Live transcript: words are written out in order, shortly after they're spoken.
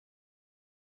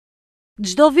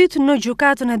Çdo vit në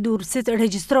Gjykatën e Durrësit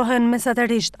regjistrohen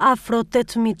mesatërisht afro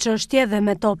 8.000 çështje dhe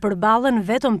me to përballen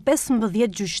vetëm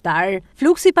 15 gjyqtarë.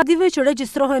 Fluksi padive që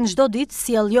regjistrohen çdo ditë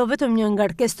sjell jo vetëm një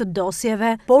ngarkesë të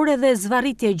dosjeve, por edhe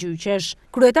zvarritje gjyqesh.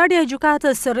 Kryetaria e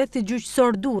Gjykatës së Rrethit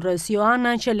Gjyqësor Durrës,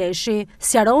 Joana Qeleshi,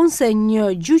 sqaron se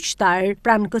një gjyqtar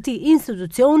pranë këtij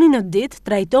institucioni në ditë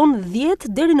trajton 10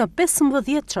 deri në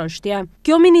 15 çështje.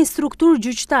 Kjo mini strukturë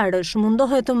gjyqtarësh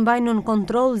mundohet të mbajnë në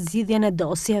kontroll zgjidhjen e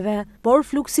dosjeve, por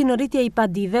fluksi në rritje i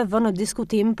padive vë në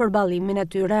diskutim përballimin e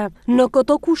tyre. Në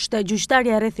këto kushte,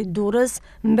 gjyqtarja e Rrethit Durrës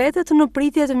mbetet në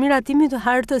pritje të miratimit të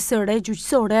hartës së re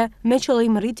gjyqësore me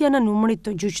qëllim rritjen e numrit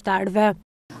të gjyqtarëve.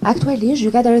 Aktualisht,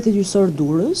 Gjykata e Rrethit Gjyqësor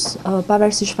Durrës,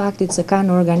 pavarësisht faktit se ka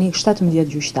në organik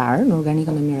 17 gjyqtarë, në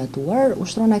organikën e miratuar,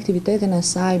 ushtron aktivitetin e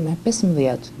saj me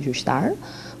 15 gjyqtarë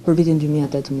për vitin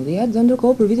 2018 dhe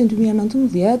ndërkohë për vitin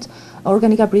 2019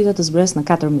 organika pritet të zbresë në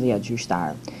 14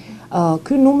 gjyqtarë.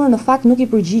 Ky numër në fakt nuk i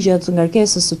përgjigjet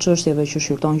ngarkesës së çështjeve që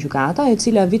shqyrton gjykata, e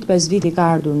cila vit pas viti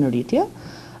ka ardhur në rritje,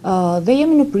 dhe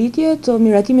jemi në pritje të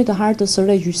miratimit të hartës së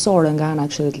re gjyqësore nga ana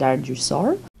e Këshillit Lart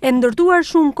Gjyqësor. E ndërtuar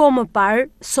shumë kohë më parë,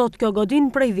 sot kjo godin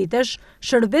prej vitesh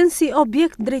shërben si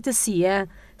objekt drejtësie.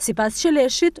 Sipas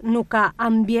Qeleshit, nuk ka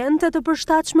ambiente të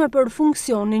përshtatshme për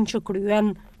funksionin që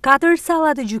kryen. 4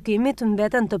 sallat e gjykimit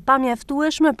mbeten të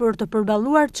pamjaftueshme për të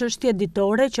përballuar çështje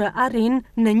ditore që arrin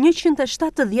në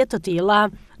 170 të tilla.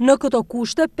 Në këto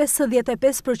kushte,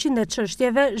 55% e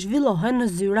çështjeve zhvillohen në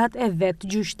zyrat e vet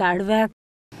gjyqtarëve.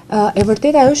 E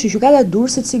vërteta është që Gjykata e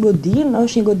Durrësit si godinë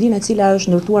është një godinë e cila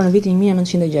është ndërtuar në vitin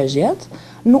 1960,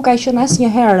 nuk ka qenë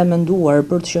asnjëherë e menduar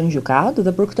për të qenë gjykatë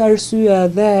dhe për këtë arsye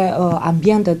dhe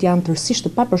ambientet janë tërësisht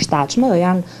të papërshtatshme dhe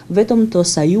janë vetëm të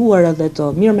sajuara dhe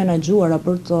të mirë menaxhuara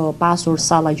për të pasur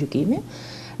salla gjykimi.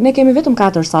 Ne kemi vetëm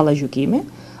 4 salla gjykimi,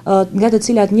 nga të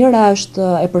cilat njëra është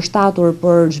e përshtatur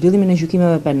për zhvillimin e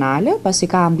gjykimeve penale, pasi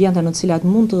ka ambiente në të cilat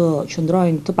mund të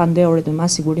qëndrojnë të pandehurit me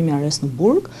mas sigurimi arrest në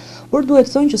burg, por duhet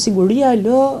thënë që siguria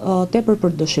lë tepër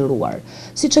për të dëshiruar.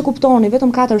 Siç e kuptoni, vetëm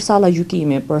 4 salla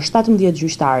gjykimi për 17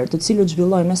 gjyqtarë, të cilët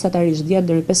zhvillojnë mesatarisht 10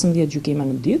 deri 15 gjykime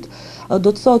në ditë, do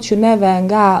të thotë që neve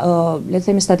nga le të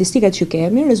themi statistikat që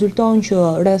kemi, rezulton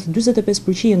që rreth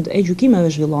 45% e gjykimeve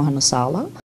zhvillohen në salla.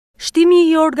 Shtimi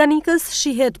i organikës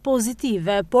shihet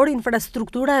pozitive, por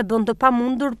infrastruktura e bën të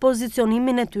pamundur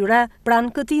pozicionimin e tyre pranë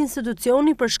këtij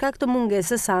institucioni për shkak të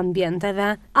mungesës së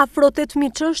ambienteve. Afro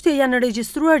 8.000 çështje janë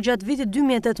regjistruar gjatë vitit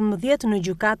 2018 në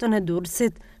Gjykatën e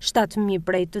Durrësit, 7.000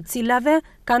 prej të cilave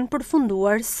kanë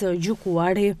përfunduar së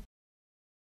gjykuari.